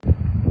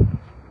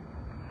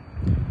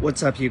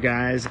What's up, you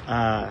guys?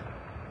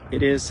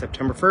 It is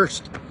September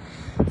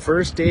 1st,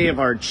 first day of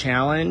our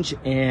challenge,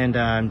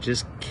 and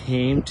just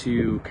came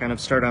to kind of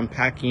start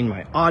unpacking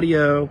my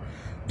audio,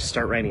 to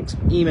start writing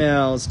some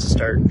emails, to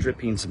start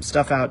dripping some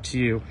stuff out to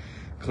you.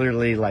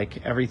 Clearly,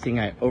 like everything,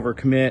 I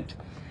overcommit,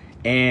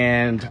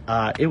 and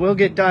it will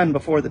get done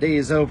before the day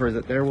is over.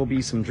 That there will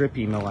be some drip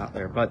email out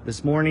there. But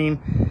this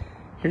morning,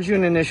 here's you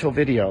an initial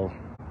video.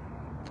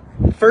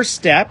 First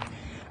step.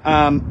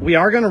 We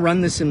are going to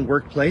run this in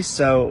Workplace,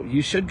 so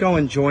you should go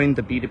and join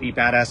the B2B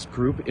Bad A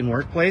group in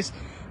Workplace.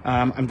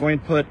 I'm going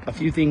to put a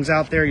few things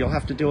out there. You'll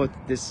have to deal with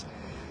this.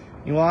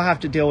 You all have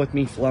to deal with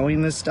me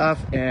flowing this stuff,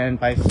 and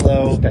by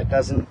flow,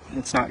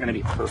 it's not going to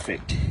be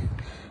perfect.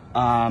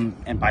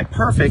 And by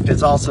perfect,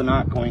 it's also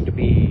not going to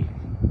be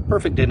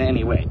perfect in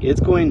any way. It's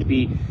going to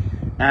be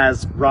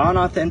as raw and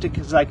authentic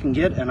as I can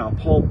get, and I'll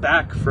pull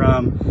back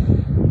from,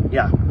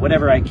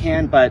 whatever I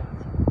can. But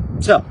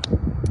so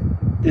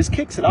this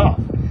kicks it off.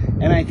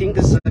 And I think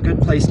this is a good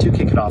place to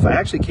kick it off. I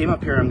actually came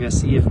up here. I'm going to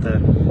see if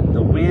the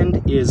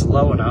wind is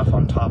low enough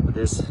on top of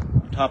this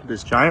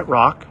giant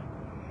rock,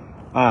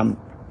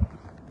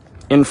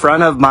 in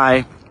front of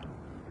my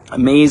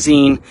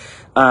amazing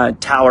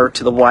tower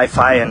to the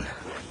Wi-Fi and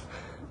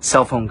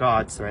cell phone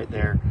gods right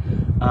there,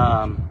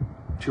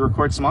 to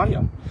record some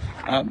audio.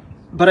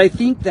 But I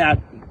think that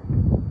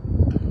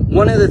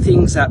one of the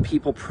things that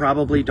people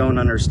probably don't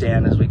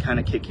understand as we kind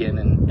of kick in,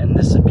 and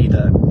this would be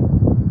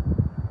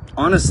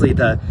honestly,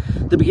 the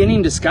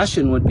beginning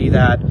discussion would be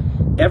that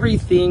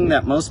everything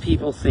that most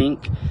people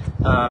think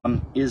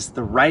is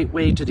the right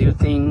way to do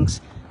things,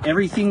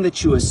 everything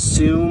that you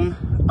assume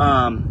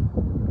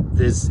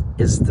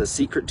is the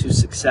secret to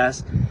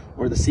success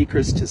or the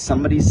secrets to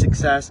somebody's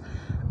success,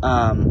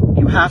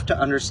 you have to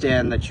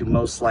understand that you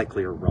most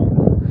likely are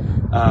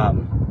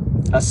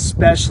wrong.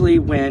 Especially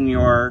when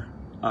you're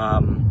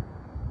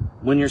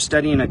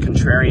studying a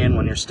contrarian,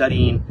 when you're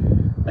studying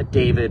a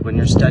David, when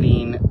you're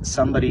studying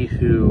somebody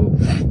who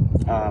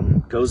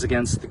goes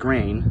against the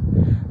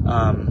grain.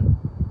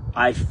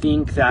 I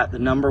think that the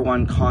number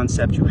one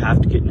concept you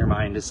have to get in your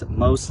mind is that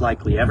most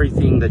likely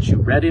everything that you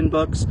read in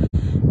books,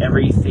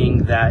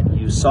 everything that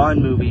you saw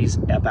in movies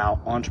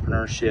about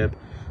entrepreneurship,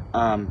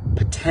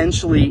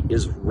 potentially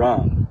is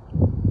wrong,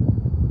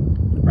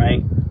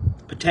 right?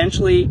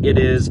 Potentially it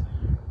is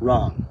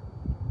wrong.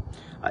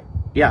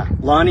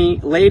 Lonnie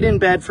laid in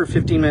bed for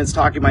 15 minutes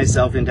talking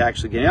myself into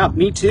actually getting up.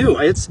 Me too.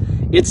 It's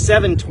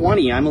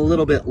 7:20. I'm a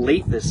little bit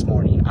late this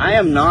morning. I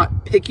am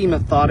not picky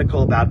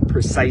methodical about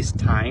precise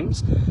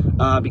times,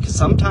 because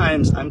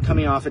sometimes I'm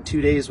coming off of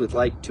 2 days with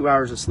like 2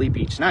 hours of sleep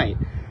each night.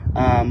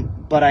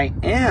 But I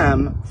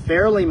am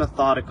fairly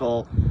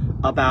methodical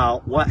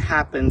about what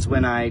happens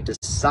when I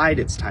decide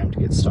it's time to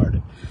get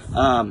started.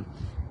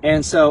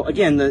 And so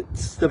again, the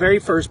very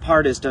first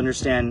part is to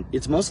understand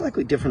it's most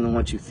likely different than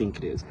what you think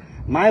it is.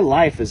 My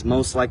life is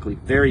most likely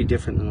very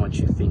different than what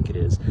you think it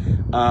is.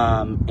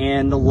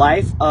 And the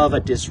life of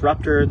a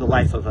disruptor, the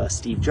life of a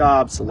Steve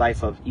Jobs, the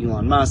life of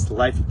Elon Musk, the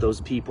life of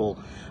those people,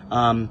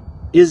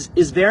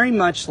 is very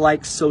much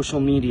like social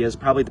media is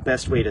probably the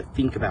best way to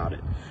think about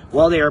it.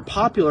 While they are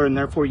popular and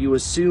therefore you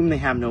assume they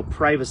have no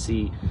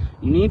privacy,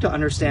 you need to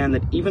understand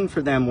that even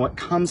for them, what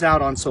comes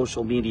out on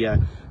social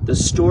media, the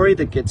story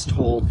that gets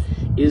told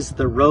is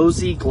the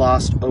rosy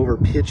glossed over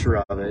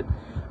picture of it.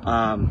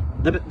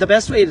 The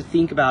best way to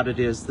think about it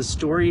is the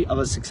story of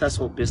a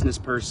successful business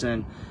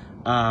person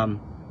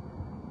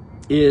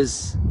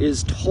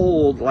is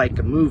told like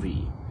a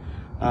movie,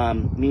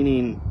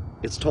 meaning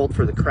it's told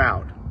for the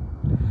crowd.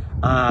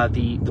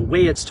 The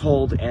way it's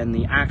told and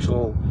the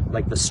actual,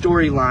 like the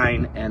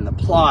storyline and the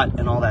plot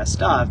and all that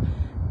stuff,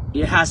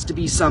 it has to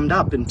be summed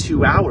up in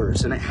 2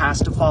 hours, and it has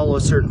to follow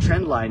a certain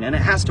trend line, and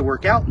it has to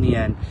work out in the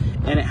end,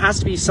 and it has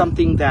to be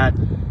something that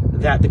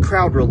the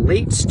crowd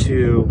relates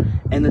to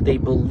and that they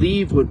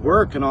believe would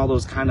work and all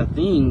those kind of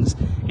things.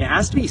 It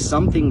has to be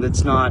something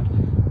that's not,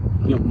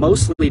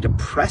 mostly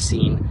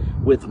depressing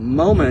with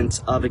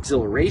moments of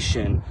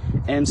exhilaration.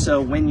 And so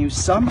when you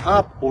sum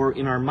up, or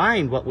in our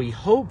mind, what we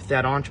hope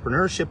that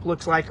entrepreneurship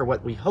looks like, or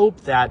what we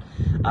hope that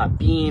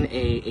being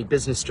a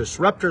business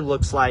disruptor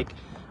looks like,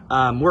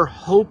 we're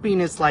hoping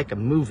it's like a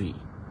movie.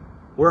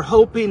 We're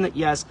hoping that,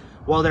 yes,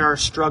 while there are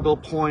struggle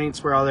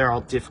points, where there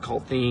are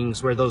difficult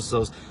things, where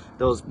those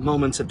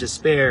moments of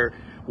despair,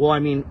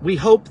 we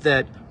hope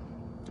that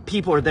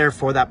people are there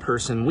for that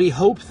person. We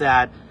hope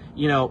that,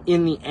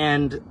 in the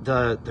end,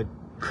 the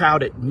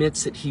crowd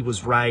admits that he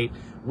was right.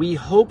 We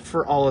hope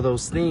for all of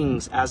those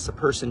things as the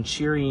person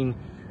cheering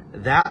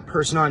that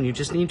person on. You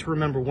just need to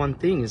remember one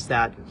thing, is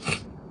that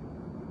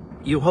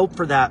you hope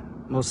for that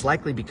most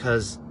likely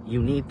because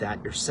you need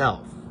that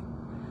yourself.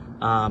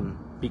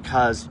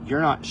 Because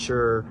you're not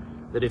sure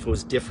that if it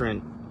was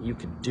different, you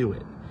could do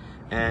it.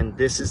 And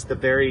this is the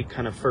very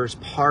kind of first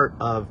part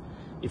of,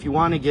 if you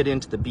want to get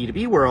into the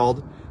B2B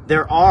world,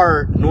 there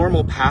are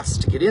normal paths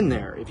to get in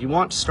there. If you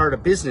want to start a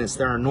business,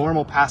 there are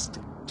normal paths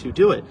to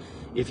do it.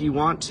 If you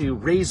want to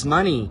raise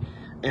money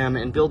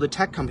and build a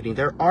tech company,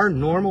 there are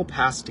normal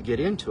paths to get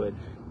into it.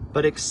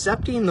 But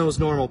accepting those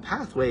normal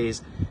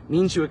pathways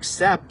means you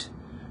accept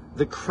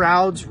the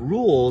crowd's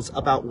rules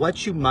about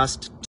what you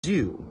must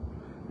do.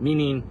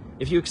 Meaning,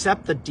 if you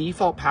accept the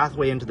default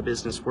pathway into the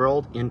business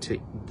world, into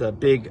the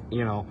big,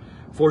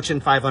 Fortune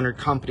 500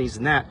 companies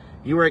and that,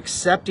 you are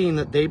accepting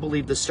that they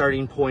believe the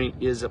starting point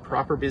is a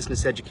proper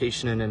business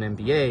education and an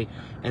MBA,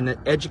 and that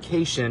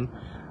education,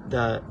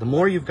 the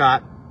more you've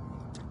got,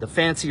 the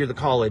fancier the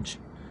college,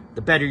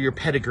 the better your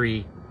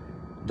pedigree,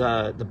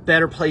 the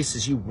better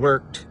places you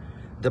worked,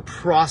 the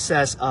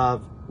process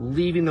of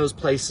leaving those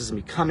places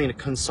and becoming a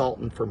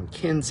consultant for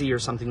McKinsey or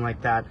something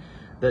like that,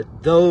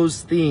 that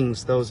those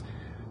things, those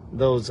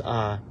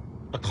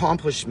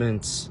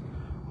accomplishments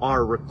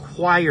are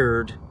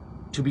required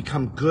to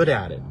become good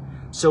at it.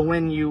 So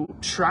when you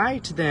try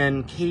to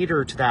then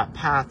cater to that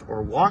path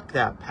or walk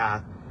that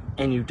path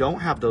and you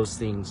don't have those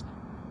things,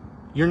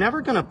 you're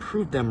never going to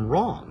prove them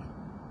wrong.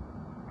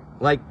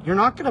 Like, you're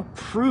not going to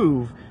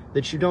prove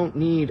that you don't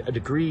need a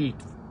degree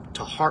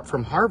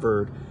from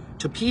Harvard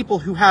to people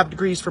who have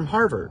degrees from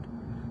Harvard.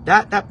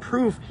 That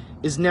proof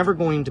is never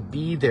going to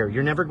be there.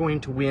 You're never going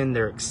to win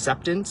their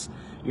acceptance.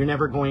 You're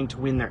never going to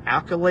win their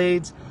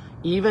accolades.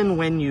 Even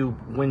when you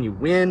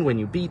win, when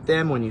you beat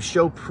them, when you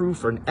show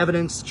proof or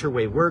evidence that your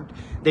way worked,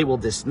 they will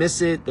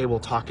dismiss it. They will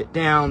talk it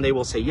down. They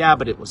will say, yeah,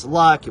 but it was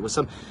luck. It was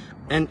some,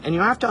 and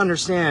you have to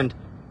understand,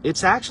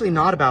 it's actually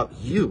not about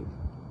you.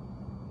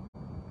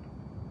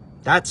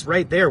 That's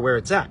right there where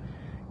it's at.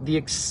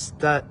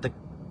 The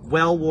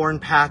well-worn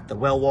path, the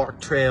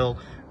well-walked trail,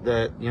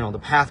 the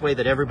pathway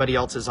that everybody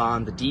else is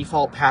on, the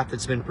default path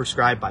that's been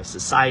prescribed by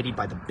society,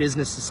 by the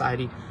business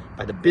society,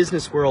 by the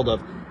business world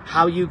of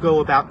how you go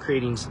about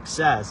creating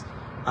success,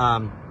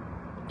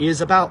 is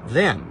about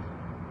them.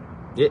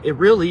 It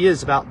really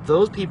is about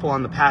those people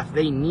on the path.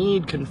 They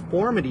need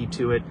conformity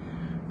to it,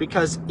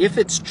 because if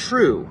it's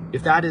true,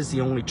 if that is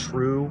the only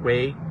true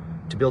way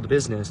to build a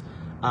business,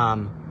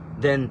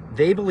 then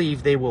they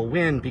believe they will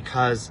win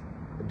because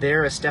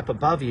they're a step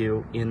above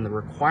you in the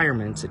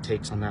requirements it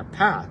takes on that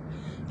path.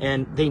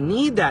 And they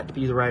need that to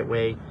be the right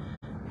way,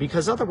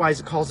 because otherwise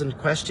it calls into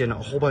question a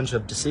whole bunch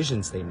of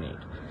decisions they made.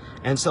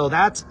 And so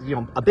that's,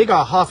 a big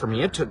aha for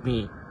me. It took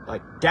me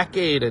like a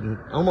decade and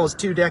almost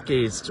 2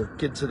 decades to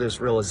get to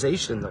this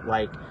realization that,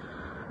 like,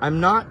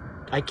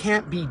 I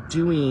can't be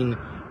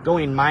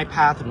going my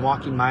path and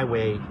walking my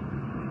way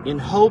in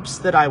hopes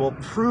that I will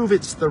prove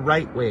it's the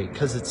right way,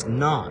 because it's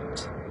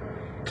not.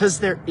 Because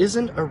there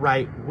isn't a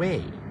right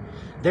way.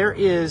 There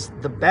is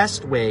the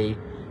best way,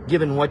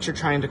 given what you're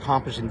trying to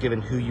accomplish and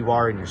given who you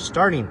are in your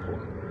starting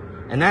point.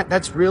 And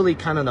that's really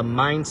kind of the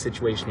mind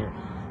situation here.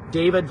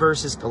 David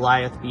versus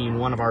Goliath being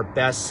one of our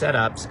best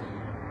setups.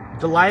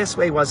 Goliath's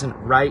way wasn't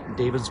right,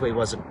 David's way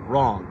wasn't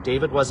wrong.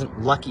 David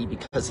wasn't lucky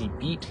because he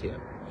beat him.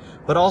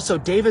 But also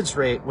David's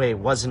way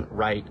wasn't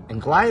right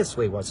and Goliath's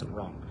way wasn't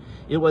wrong.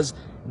 It was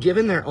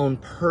given their own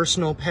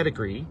personal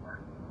pedigree,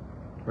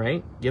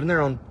 right? Given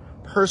their own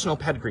personal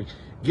pedigree,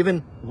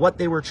 given what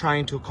they were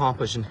trying to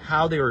accomplish and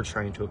how they were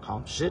trying to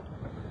accomplish it,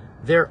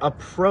 their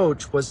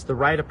approach was the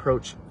right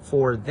approach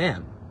for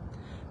them.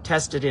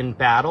 Tested in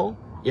battle,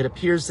 it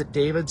appears that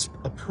David's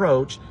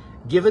approach,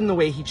 given the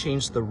way he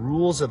changed the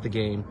rules of the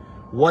game,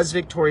 was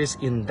victorious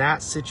in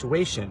that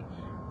situation.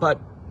 But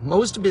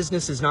most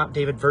business is not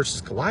David versus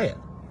Goliath.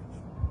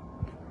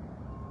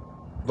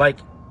 Like,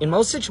 in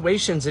most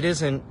situations, it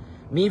isn't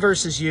me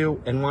versus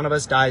you and one of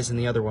us dies and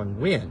the other one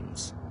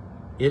wins.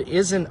 It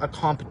isn't a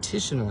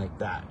competition like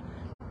that.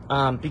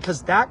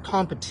 Because that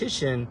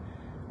competition,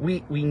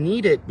 we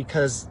need it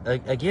because,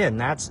 again,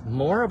 that's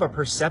more of a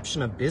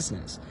perception of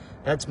business.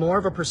 That's more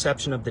of a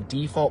perception of the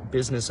default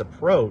business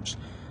approach,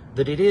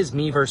 that it is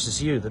me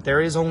versus you, that there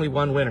is only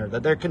one winner,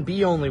 that there can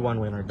be only one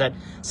winner, that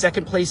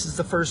second place is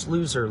the first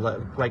loser.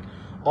 Like,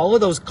 all of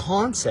those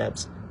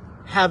concepts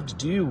have to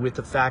do with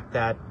the fact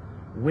that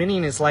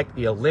winning is like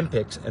the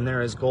Olympics and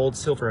there is gold,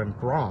 silver, and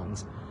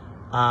bronze.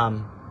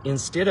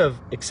 Instead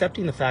of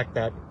accepting the fact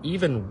that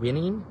even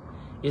winning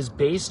is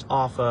based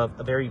off of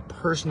a very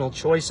personal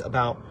choice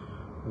about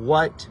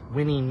what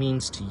winning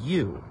means to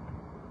you.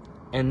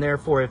 And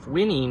therefore, if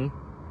winning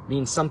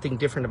means something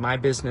different in my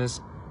business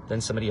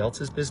than somebody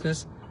else's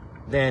business,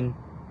 then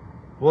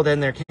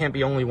there can't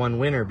be only one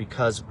winner,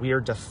 because we are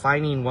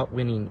defining what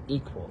winning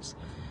equals.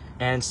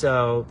 And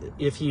so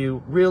if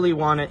you really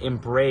want to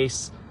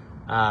embrace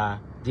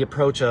the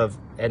approach of,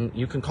 and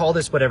you can call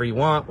this whatever you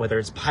want, whether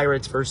it's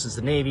pirates versus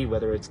the Navy,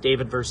 whether it's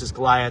David versus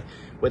Goliath,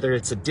 whether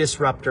it's a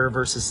disruptor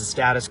versus the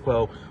status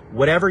quo,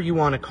 whatever you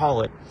want to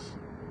call it,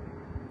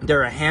 there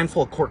are a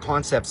handful of core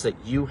concepts that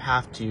you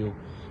have to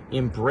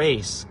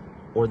embrace,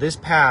 or this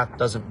path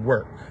doesn't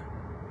work,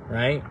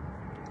 right?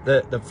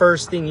 The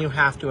first thing you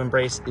have to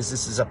embrace is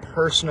this is a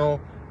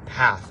personal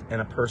path and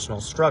a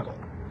personal struggle.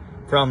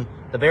 From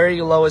the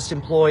very lowest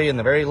employee and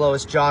the very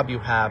lowest job you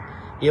have,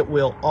 it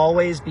will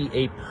always be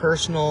a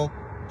personal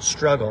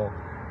struggle,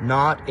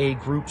 not a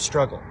group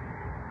struggle.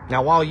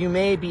 Now, while you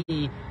may be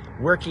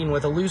working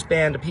with a loose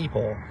band of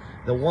people,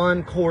 the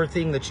one core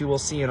thing that you will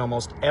see in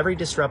almost every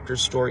disruptor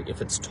story,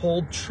 if it's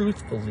told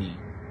truthfully,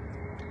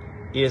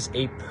 is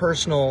a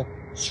personal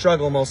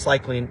struggle, most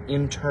likely an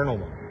internal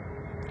one.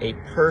 A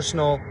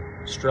personal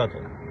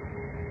struggle.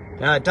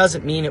 Now, it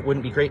doesn't mean it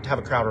wouldn't be great to have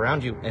a crowd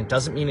around you, and it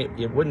doesn't mean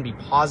it wouldn't be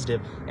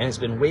positive, and it's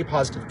been way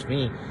positive to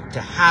me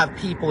to have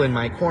people in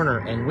my corner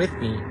and with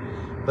me.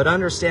 But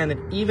understand that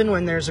even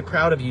when there's a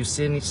crowd of you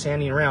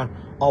standing around,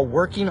 all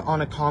working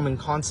on a common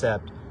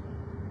concept,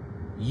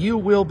 you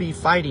will be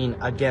fighting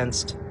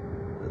against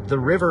the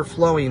river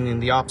flowing in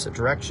the opposite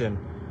direction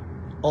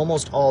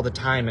almost all the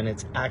time, and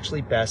it's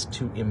actually best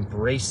to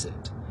embrace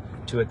it.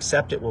 To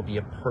accept it will be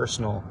a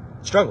personal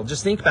struggle.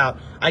 Just think about,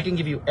 I can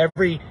give you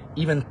every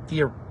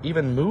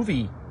even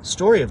movie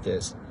story of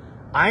this.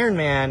 Iron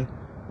Man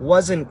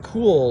wasn't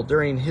cool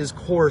during his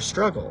core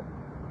struggle.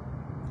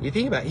 You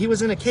think about it, he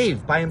was in a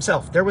cave by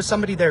himself. There was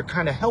somebody there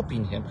kind of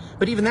helping him,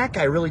 but even that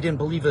guy really didn't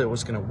believe that it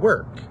was going to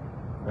work,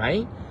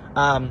 right?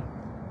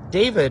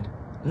 David,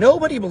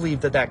 nobody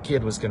believed that that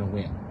kid was going to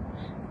win.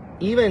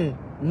 Even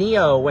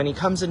Neo, when he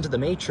comes into the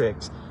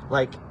Matrix,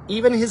 like,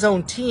 even his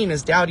own team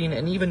is doubting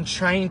and even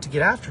trying to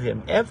get after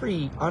him.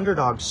 Every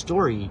underdog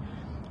story,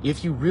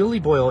 if you really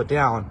boil it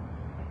down,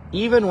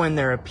 even when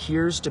there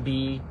appears to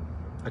be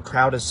a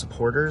crowd of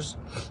supporters,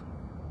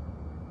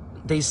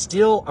 they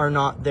still are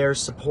not there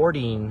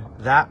supporting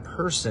that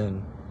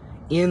person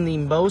in the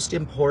most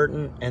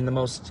important and the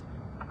most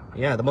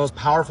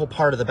powerful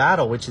part of the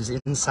battle, which is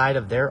inside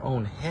of their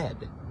own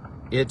head.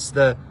 It's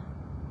the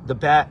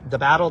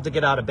battle to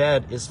get out of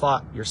bed is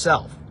fought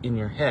yourself in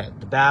your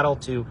head. The battle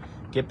to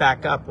get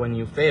back up when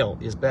you fail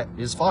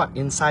is fought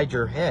inside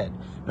your head.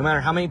 No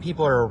matter how many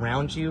people are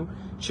around you,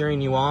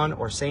 cheering you on,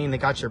 or saying they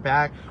got your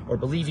back, or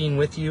believing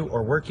with you,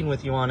 or working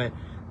with you on it,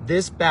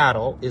 this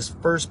battle is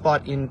first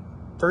fought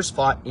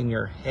in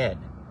your head.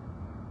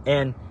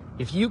 And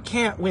if you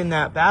can't win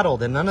that battle,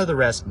 then none of the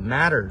rest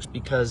matters,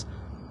 because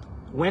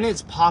when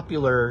it's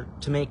popular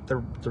to make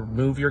the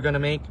move you're going to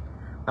make,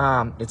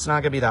 it's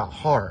not going to be that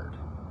hard.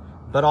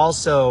 But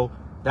also,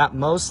 that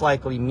most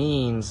likely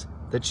means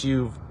that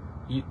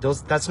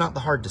that's not the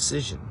hard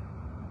decision.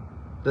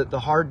 The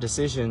hard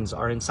decisions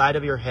are inside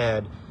of your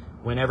head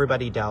when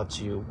everybody doubts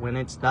you, when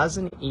it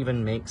doesn't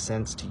even make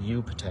sense to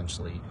you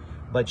potentially,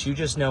 but you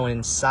just know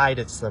inside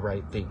it's the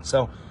right thing.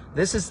 So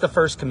this is the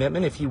first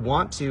commitment. If you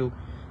want to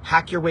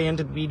hack your way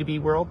into the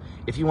B2B world,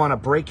 if you want to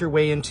break your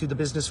way into the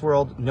business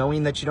world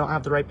knowing that you don't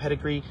have the right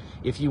pedigree,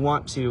 if you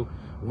want to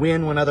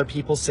win when other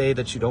people say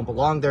that you don't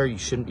belong there, you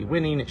shouldn't be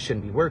winning, it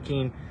shouldn't be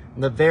working,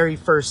 the very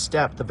first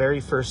step, the very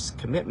first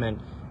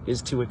commitment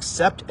is to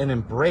accept and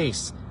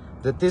embrace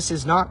that this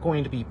is not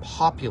going to be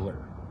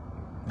popular,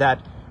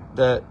 that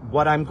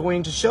what I'm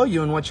going to show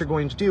you and what you're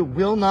going to do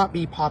will not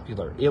be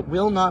popular. It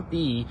will not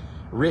be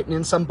written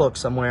in some book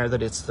somewhere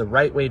that it's the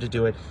right way to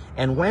do it.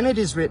 And when it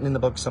is written in the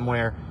book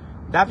somewhere,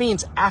 that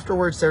means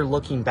afterwards they're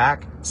looking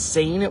back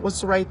saying it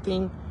was the right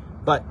thing,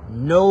 but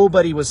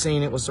nobody was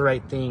saying it was the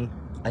right thing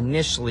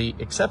initially,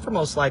 except for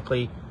most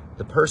likely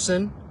the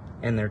person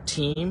and their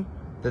team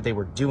that they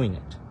were doing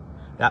it.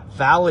 That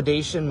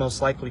validation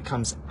most likely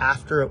comes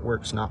after it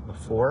works, not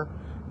before.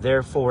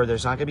 Therefore,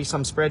 there's not going to be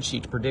some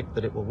spreadsheet to predict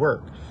that it will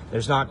work.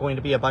 There's not going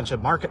to be a bunch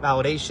of market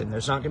validation.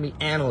 There's not going to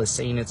be analysts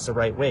saying it's the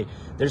right way.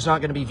 There's not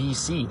going to be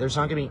VC. There's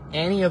not going to be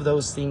any of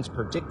those things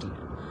predicting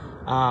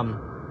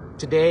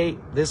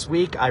it. This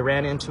week, I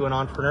ran into an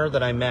entrepreneur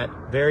that I met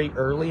very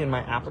early in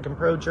my Applicant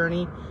Pro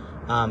journey,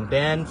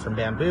 Ben from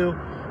Bamboo.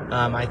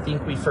 I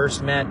think we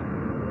first met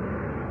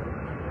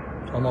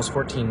almost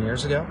 14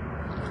 years ago.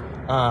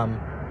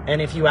 And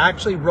if you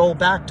actually roll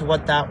back to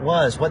what that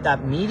was, what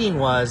that meeting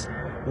was,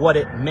 what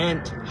it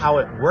meant, how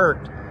it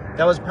worked,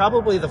 that was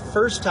probably the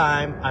first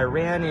time I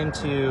ran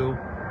into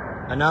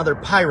another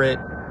pirate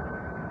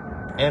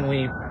and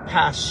we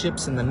passed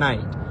ships in the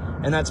night.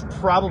 And that's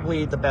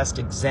probably the best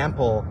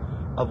example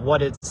of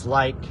what it's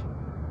like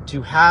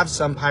to have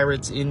some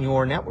pirates in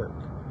your network.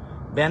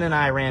 Ben and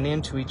I ran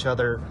into each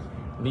other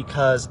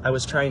because I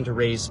was trying to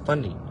raise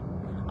funding.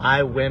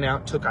 I went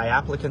out, took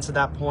applicants at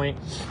that point.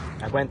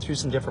 I went through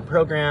some different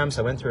programs.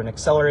 I went through an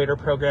accelerator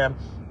program.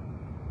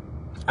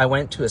 I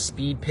went to a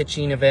speed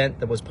pitching event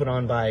that was put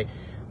on by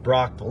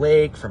Brock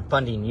Blake from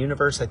Funding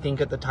Universe, I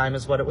think at the time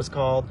is what it was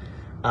called.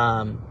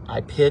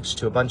 I pitched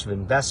to a bunch of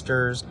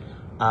investors.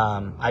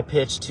 I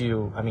pitched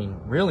to,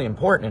 really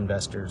important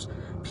investors,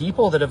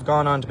 people that have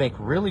gone on to make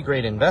really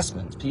great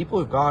investments, people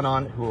who've gone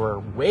on who are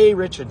way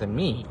richer than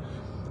me.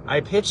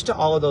 I pitched to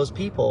all of those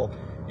people,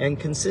 and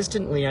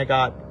consistently I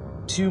got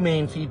two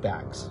main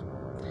feedbacks.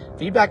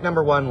 Feedback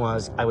number one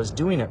was I was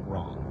doing it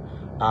wrong.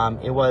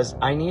 It was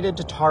I needed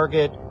to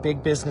target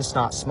big business,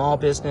 not small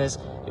business.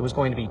 It was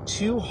going to be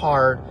too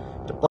hard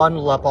to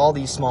bundle up all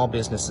these small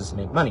businesses and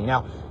make money.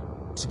 Now,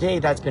 today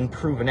that's been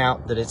proven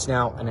out that it's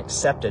now an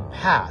accepted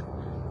path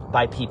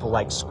by people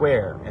like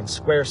Square and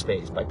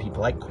Squarespace, by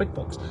people like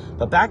QuickBooks.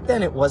 But back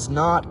then it was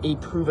not a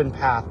proven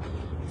path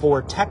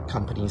for tech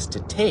companies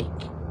to take.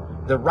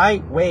 The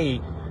right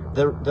way,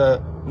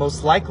 the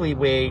most likely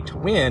way to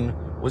win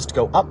was to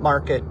go up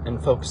market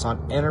and focus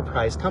on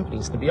enterprise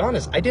companies. To be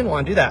honest, I didn't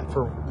want to do that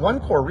for one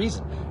core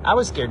reason. I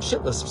was scared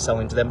shitless of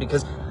selling to them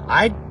because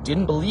I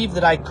didn't believe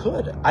that I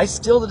could. I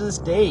still to this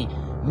day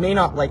may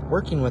not like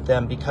working with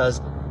them,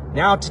 because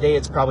now today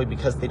it's probably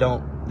because they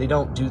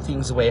don't do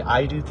things the way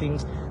I do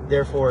things.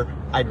 Therefore,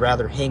 I'd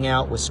rather hang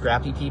out with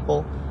scrappy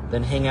people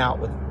than hang out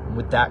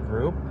with that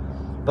group.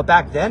 But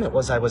back then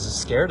I was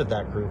scared of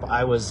that group.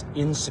 I was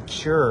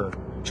insecure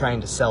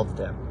trying to sell to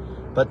them.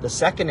 But the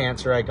second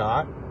answer I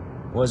got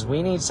was,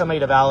 we need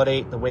somebody to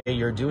validate the way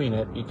you're doing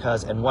it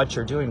and what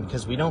you're doing,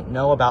 because we don't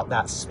know about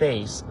that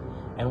space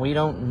and we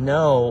don't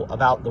know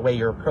about the way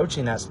you're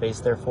approaching that space.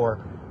 Therefore,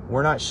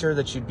 we're not sure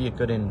that you'd be a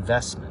good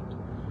investment.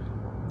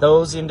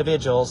 Those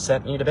individuals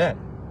sent me to Ben.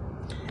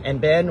 And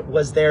Ben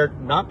was there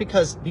not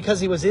because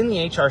he was in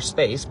the HR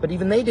space, but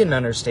even they didn't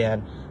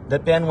understand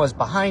that Ben was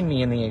behind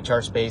me in the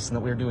HR space and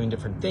that we were doing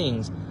different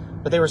things.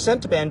 But they were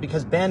sent to Ben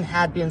because Ben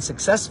had been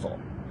successful.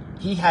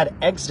 He had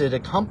exited a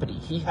company.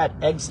 He had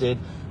exited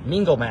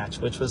Mingle Match,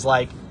 which was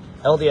like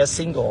LDS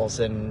singles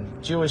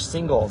and Jewish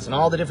singles and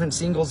all the different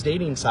singles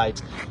dating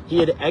sites. He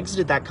had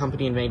exited that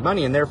company and made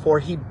money, and therefore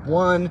he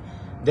won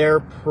their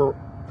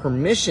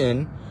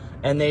permission,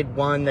 and they'd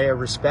won their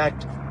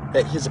respect,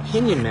 that his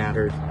opinion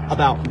mattered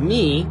about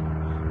me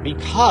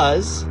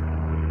because,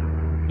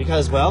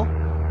 well,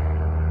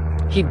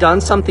 he'd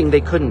done something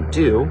they couldn't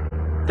do.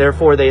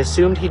 Therefore, they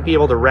assumed he'd be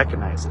able to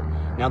recognize it.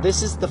 Now,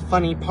 this is the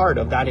funny part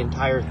of that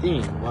entire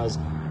thing, was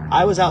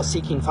I was out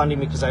seeking funding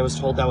because I was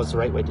told that was the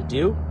right way to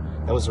do.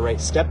 That was the right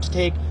step to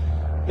take.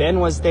 Ben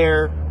was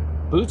there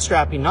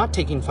bootstrapping, not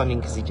taking funding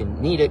because he didn't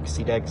need it, because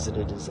he'd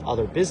exited his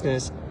other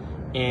business.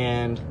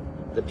 And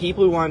the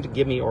people who wanted to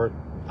give me, or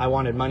I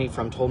wanted money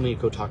from, told me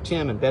to go talk to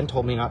him, and Ben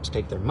told me not to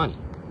take their money.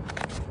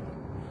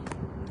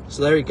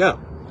 So there you go.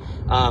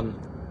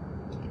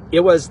 It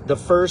was the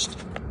first,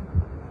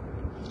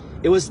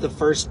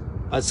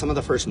 some of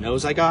the first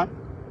no's I got.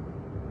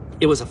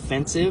 It was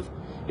offensive.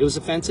 It was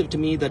offensive to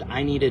me that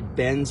I needed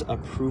Ben's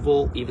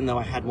approval, even though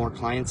I had more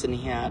clients than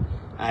he had.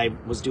 I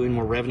was doing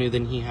more revenue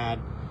than he had.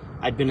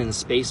 I'd been in the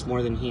space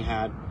more than he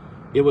had.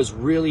 It was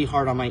really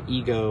hard on my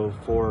ego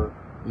for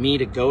me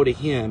to go to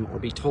him, or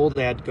be told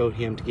I had to go to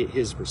him to get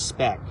his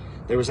respect.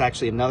 There was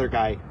actually another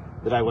guy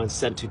that I was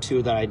sent to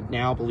too, that I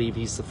now believe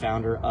he's the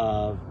founder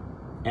of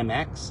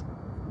MX.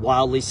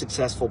 Wildly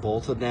successful,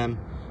 both of them.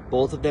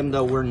 Both of them,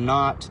 though, were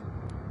not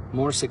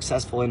more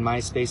successful in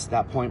my space at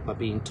that point, but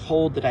being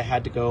told that I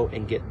had to go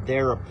and get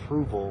their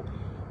approval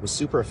was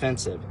super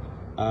offensive.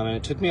 And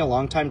it took me a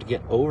long time to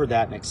get over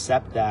that and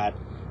accept that.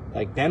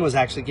 Like, Ben was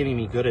actually giving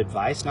me good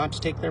advice not to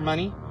take their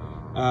money,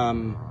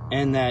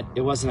 and that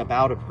it wasn't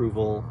about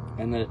approval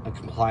and a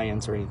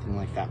compliance or anything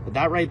like that. But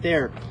that right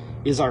there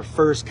is our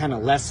first kind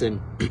of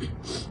lesson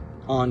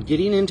on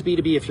getting into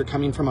B2B. If you're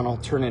coming from an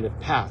alternative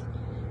path,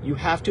 you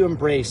have to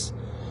embrace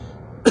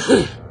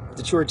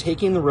that you are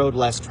taking the road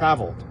less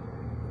traveled.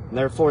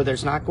 Therefore,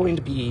 there's not going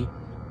to be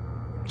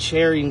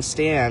cheering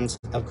stands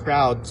of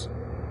crowds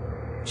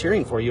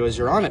cheering for you as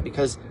you're on it,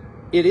 because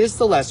it is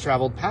the less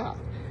traveled path.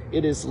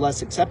 It is the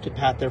less accepted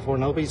path. Therefore,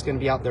 nobody's going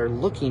to be out there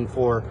looking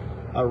for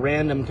a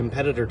random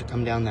competitor to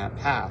come down that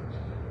path.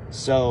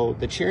 So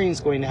the cheering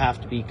is going to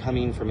have to be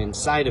coming from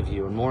inside of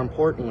you. And more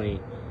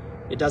importantly,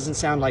 it doesn't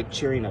sound like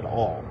cheering at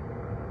all.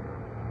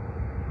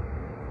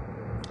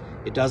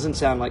 It doesn't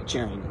sound like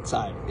cheering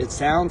inside. It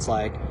sounds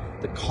like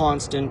the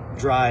constant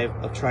drive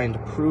of trying to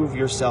prove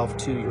yourself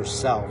to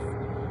yourself,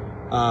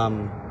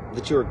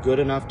 that you are good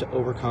enough to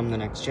overcome the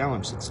next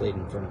challenge that's laid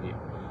in front of you.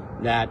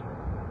 That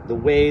the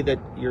way that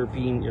you're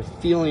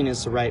feeling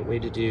is the right way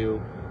to do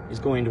is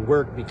going to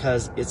work,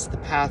 because it's the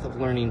path of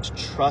learning to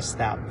trust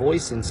that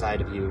voice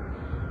inside of you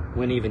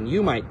when even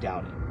you might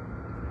doubt it.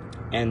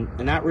 And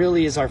that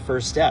really is our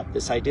first step.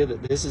 This idea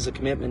that this is a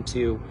commitment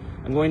to,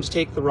 I'm going to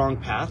take the wrong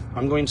path.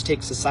 I'm going to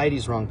take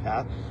society's wrong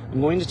path.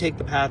 I'm going to take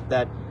the path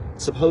that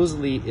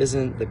supposedly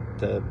isn't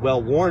the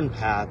well-worn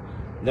path.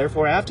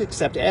 Therefore, I have to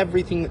accept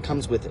everything that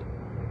comes with it.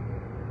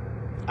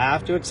 I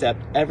have to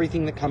accept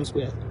everything that comes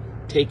with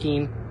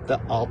taking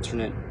the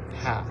alternate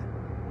path,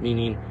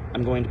 meaning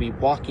I'm going to be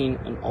walking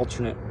an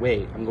alternate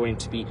way. I'm going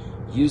to be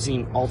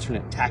using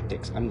alternate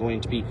tactics. I'm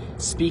going to be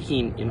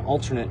speaking in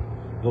alternate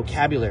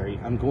vocabulary.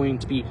 I'm going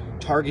to be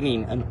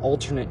targeting an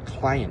alternate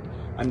client.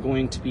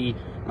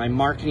 My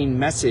marketing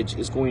message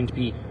is going to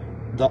be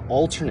the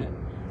alternate.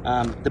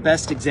 The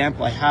best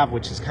example I have,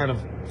 which is kind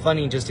of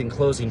funny just in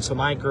closing, so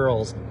my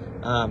girls,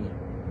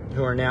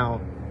 who are now,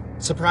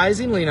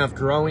 surprisingly enough,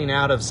 growing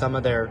out of some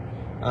of their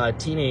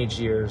teenage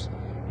years,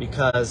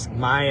 because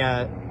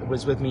Maya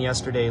was with me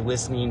yesterday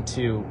listening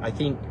to, I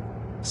think,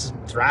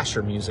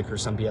 thrasher music or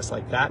some BS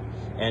like that,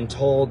 and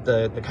told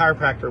the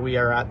chiropractor we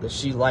are at that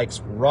she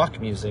likes rock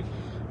music.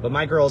 But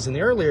my girls in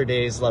the earlier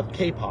days loved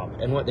K-pop,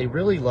 and what they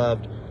really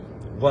loved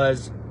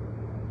was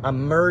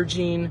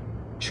emerging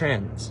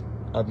trends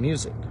of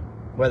music,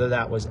 whether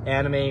that was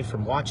anime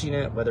from watching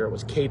it, whether it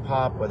was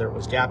K-pop, whether it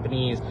was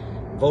Japanese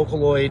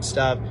Vocaloid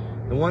stuff.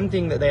 The one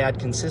thing that they had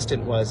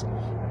consistent was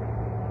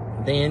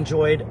they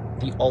enjoyed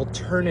the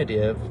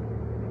alternative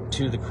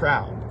to the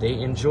crowd. They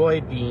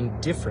enjoyed being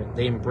different.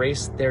 They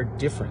embraced their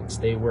difference.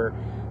 They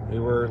We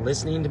were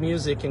listening to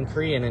music in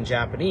Korean and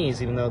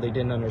Japanese, even though they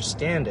didn't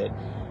understand it.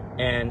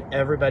 And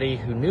everybody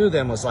who knew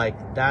them was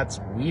like,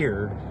 that's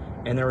weird.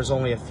 And there was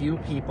only a few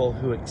people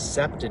who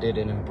accepted it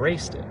and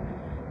embraced it.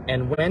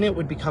 And when it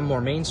would become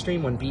more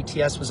mainstream, when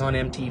BTS was on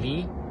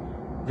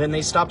MTV, then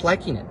they stopped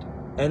liking it.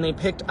 And they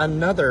picked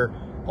another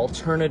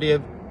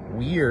alternative,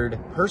 weird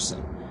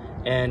person.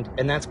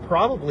 And that's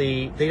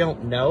probably, they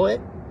don't know it.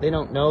 They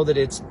don't know that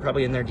it's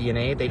probably in their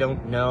DNA. They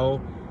don't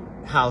know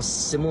how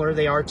similar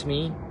they are to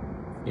me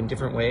in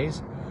different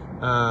ways.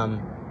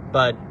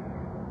 But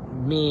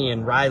me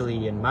and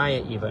Riley and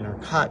Maya even are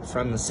cut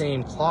from the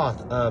same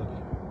cloth of,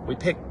 we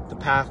pick the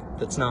path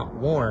that's not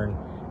worn,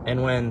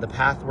 and when the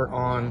path we're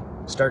on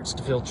starts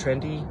to feel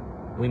trendy,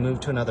 we move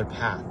to another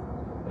path.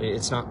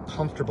 It's not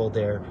comfortable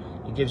there.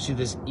 It gives you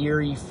this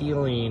eerie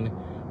feeling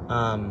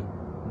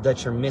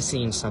that you're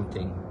missing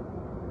something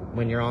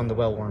when you're on the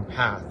well-worn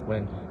path.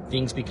 When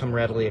things become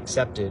readily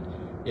accepted,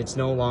 it's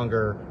no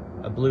longer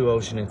a blue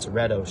ocean, it's a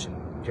red ocean.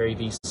 Gary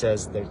Vee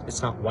says that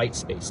it's not white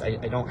space. I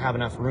don't have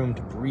enough room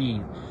to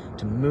breathe,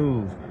 to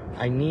move.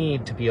 I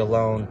need to be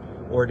alone,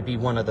 or to be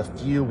one of the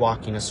few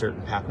walking a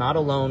certain path. Not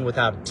alone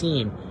without a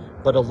team,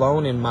 but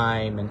alone in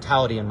my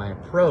mentality and my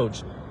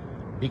approach,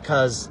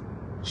 because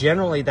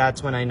generally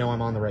that's when I know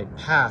I'm on the right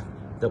path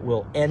that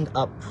will end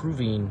up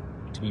proving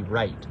to be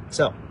right.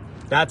 So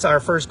that's our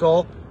first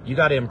goal. You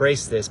got to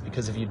embrace this,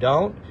 because if you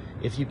don't,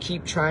 if you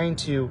keep trying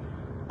to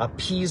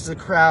appease the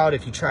crowd,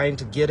 if you're trying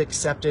to get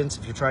acceptance,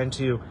 if you're trying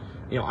to,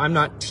 I'm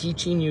not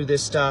teaching you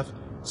this stuff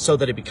so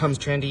that it becomes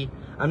trendy.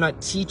 I'm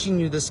not teaching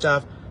you this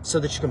stuff so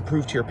that you can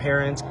prove to your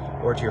parents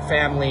or to your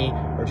family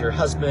or to your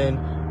husband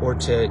or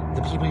to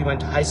the people you went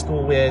to high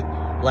school with.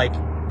 Like,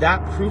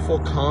 that proof will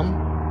come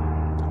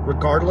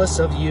regardless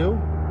of you,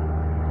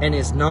 and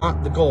is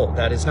not the goal.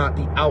 That is not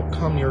the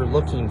outcome you're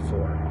looking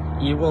for.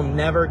 You will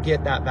never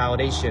get that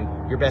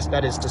validation. Your best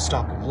bet is to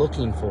stop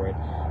looking for it.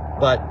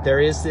 But there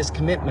is this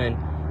commitment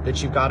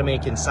that you've got to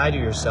make inside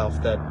of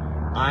yourself, that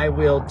I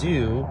will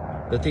do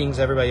the things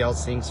everybody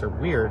else thinks are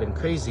weird and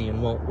crazy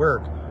and won't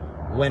work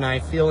when I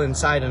feel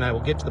inside, and I will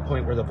get to the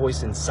point where the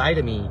voice inside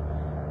of me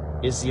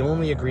is the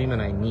only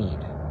agreement I need,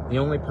 the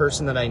only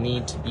person that I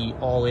need to be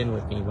all in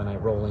with me when I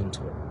roll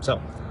into it.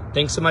 So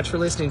thanks so much for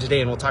listening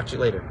today, and we'll talk to you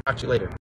later.